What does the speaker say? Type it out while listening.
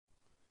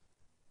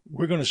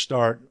We're going to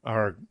start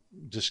our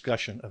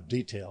discussion of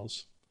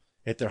details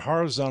at the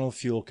horizontal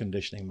fuel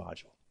conditioning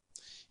module.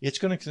 It's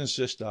going to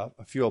consist of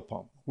a fuel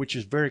pump, which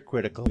is very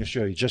critical. I'll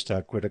show you just how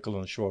critical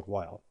in a short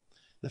while.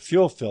 The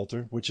fuel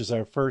filter, which is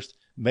our first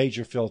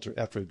major filter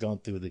after we've gone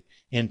through the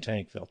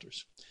in-tank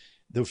filters.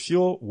 The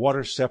fuel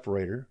water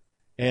separator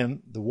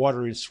and the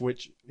water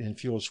and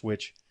fuel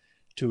switch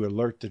to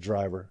alert the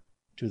driver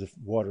to the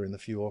water in the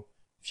fuel.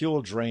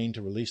 Fuel drain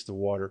to release the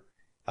water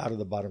out of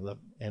the bottom of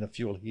and a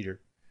fuel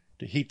heater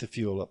to heat the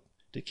fuel up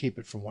to keep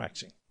it from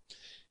waxing.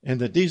 And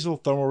the diesel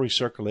thermal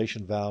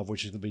recirculation valve,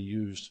 which is going to be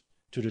used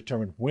to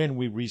determine when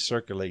we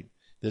recirculate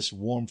this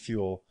warm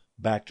fuel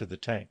back to the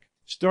tank.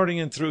 Starting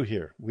in through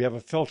here, we have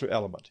a filter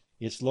element.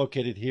 It's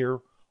located here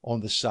on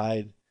the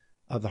side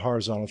of the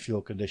horizontal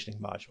fuel conditioning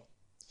module.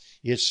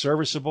 It's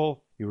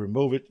serviceable. You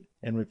remove it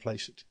and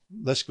replace it.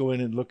 Let's go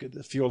in and look at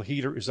the fuel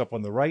heater is up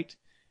on the right.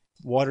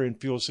 Water and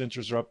fuel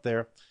sensors are up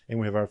there, and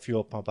we have our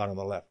fuel pump out on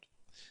the left.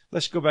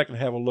 Let's go back and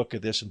have a look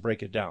at this and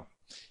break it down.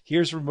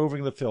 Here's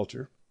removing the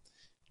filter.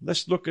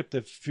 Let's look at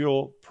the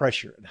fuel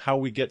pressure and how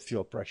we get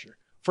fuel pressure.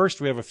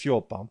 First, we have a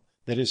fuel pump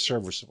that is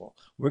serviceable.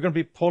 We're going to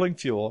be pulling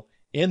fuel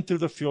in through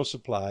the fuel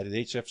supply to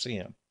the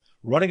HFCM,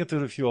 running it through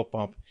the fuel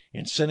pump,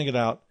 and sending it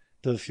out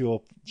to the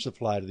fuel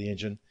supply to the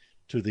engine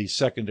to the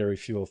secondary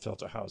fuel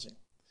filter housing.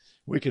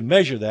 We can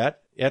measure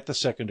that at the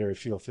secondary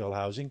fuel filter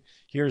housing.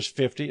 Here's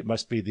 50. It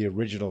must be the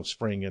original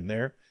spring in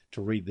there.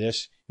 To read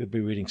this, it would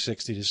be reading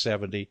 60 to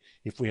 70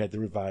 if we had the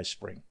revised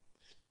spring.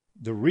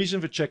 The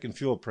reason for checking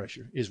fuel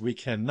pressure is we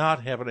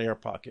cannot have an air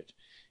pocket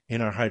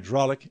in our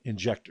hydraulic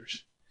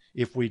injectors.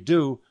 If we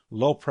do,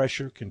 low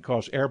pressure can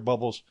cause air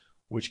bubbles,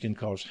 which can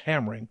cause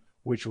hammering,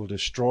 which will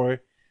destroy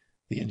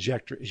the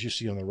injector, as you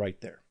see on the right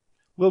there.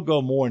 We'll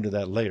go more into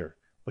that later,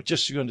 but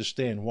just so you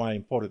understand why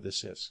important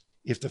this is.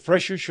 If the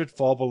pressure should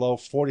fall below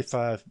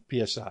 45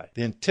 psi,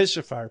 the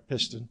intensifier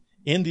piston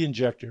in the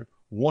injector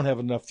won't have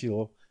enough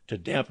fuel to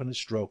dampen the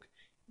stroke,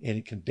 and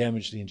it can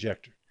damage the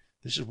injector.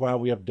 This is why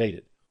we update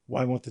it,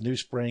 why we want the new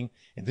spring,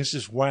 and this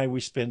is why we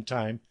spend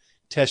time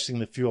testing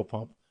the fuel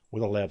pump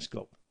with a lab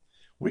scope.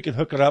 We can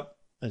hook it up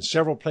in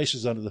several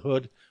places under the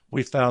hood.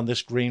 We found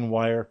this green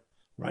wire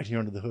right here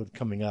under the hood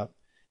coming out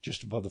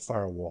just above the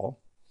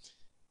firewall.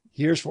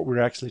 Here's what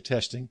we're actually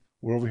testing.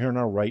 We're over here on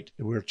our right,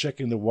 and we're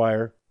checking the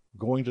wire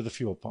going to the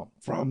fuel pump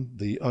from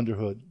the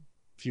underhood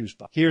fuse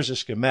box. Here's a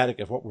schematic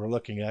of what we're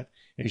looking at.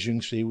 As you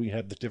can see, we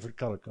have the different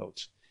color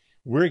codes.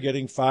 We're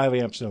getting 5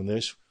 amps on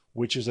this,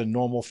 which is a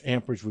normal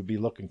amperage we'd be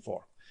looking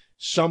for.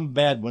 Some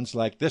bad ones,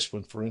 like this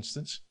one, for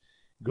instance,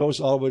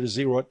 goes all the way to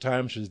 0 at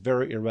times, is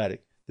very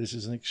erratic. This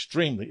is an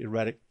extremely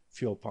erratic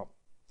fuel pump.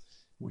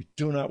 We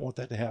do not want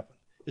that to happen.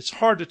 It's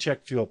hard to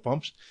check fuel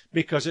pumps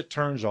because it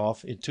turns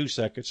off in 2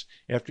 seconds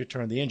after you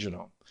turn the engine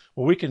on.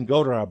 Well, we can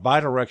go to our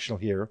bidirectional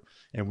here,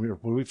 and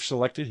we've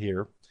selected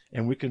here,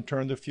 and we can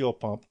turn the fuel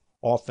pump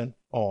off and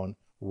on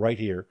right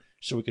here,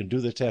 so we can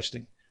do the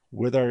testing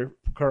with our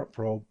current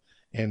probe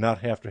and not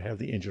have to have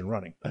the engine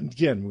running. And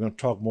again, we're going to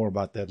talk more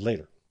about that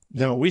later.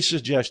 Now, we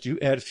suggest you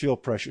add a fuel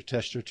pressure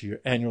tester to your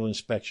annual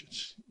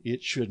inspections.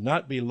 It should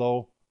not be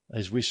low.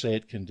 As we say,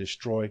 it can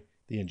destroy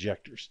the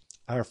injectors.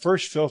 Our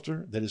first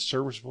filter that is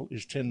serviceable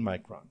is 10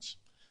 microns.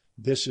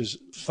 This is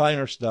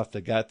finer stuff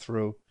that got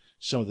through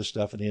some of the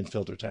stuff in the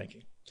in-filter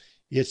tanking.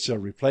 It's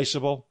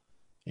replaceable.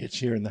 It's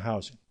here in the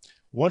housing.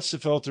 Once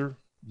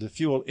the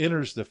fuel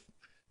enters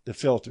the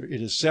filter,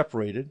 it is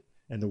separated,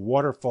 and the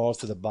water falls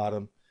to the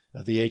bottom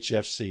of the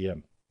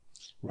HFCM,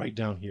 right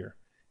down here.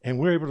 And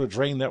we're able to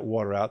drain that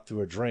water out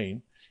through a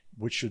drain,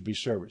 which should be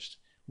serviced.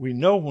 We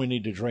know we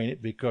need to drain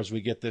it because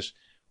we get this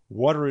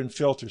water and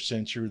filter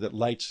sensor that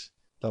lights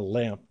the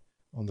lamp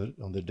on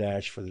the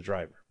dash for the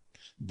driver.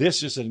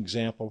 This is an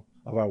example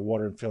of our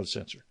water and filter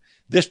sensor.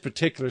 This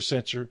particular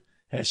sensor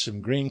has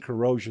some green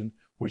corrosion,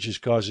 which is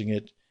causing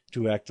it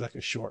to act like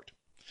a short.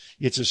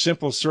 It's a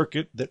simple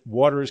circuit that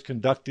water is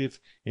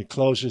conductive. It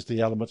closes the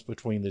elements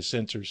between the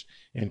sensors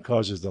and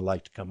causes the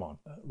light to come on.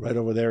 Right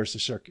over there is the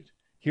circuit.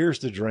 Here's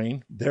the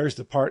drain. There's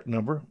the part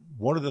number.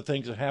 One of the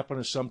things that happen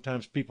is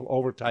sometimes people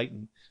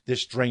over-tighten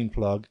this drain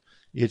plug.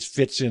 It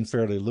fits in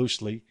fairly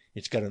loosely.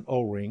 It's got an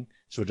O-ring,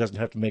 so it doesn't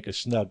have to make a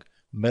snug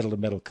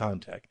metal-to-metal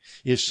contact.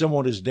 If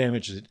someone has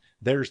damaged it,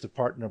 there's the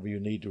part number you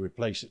need to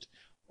replace it.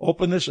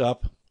 Open this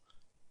up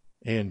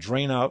and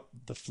drain out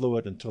the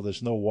fluid until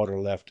there's no water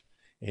left,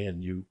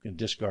 and you can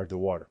discard the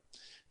water.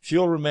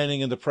 Fuel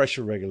remaining in the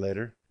pressure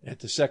regulator at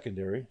the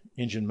secondary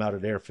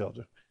engine-mounted air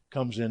filter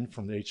comes in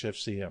from the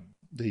HFCM.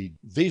 The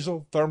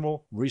diesel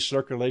thermal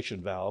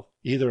recirculation valve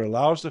either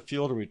allows the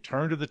fuel to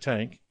return to the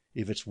tank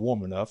if it's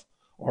warm enough,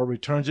 or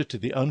returns it to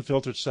the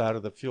unfiltered side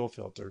of the fuel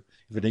filter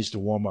if it needs to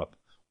warm up.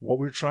 What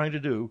we're trying to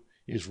do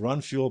is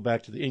run fuel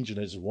back to the engine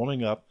as it's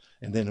warming up,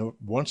 and then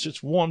once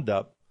it's warmed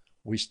up,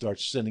 we start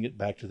sending it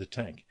back to the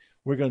tank.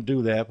 We're going to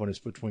do that when it's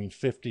between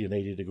 50 and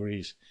 80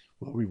 degrees.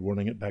 We'll be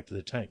running it back to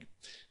the tank.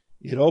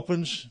 It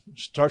opens,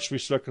 starts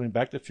recirculating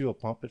back to the fuel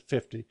pump at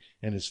 50,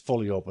 and is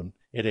fully open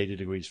at 80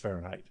 degrees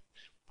Fahrenheit.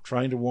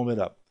 Trying to warm it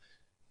up.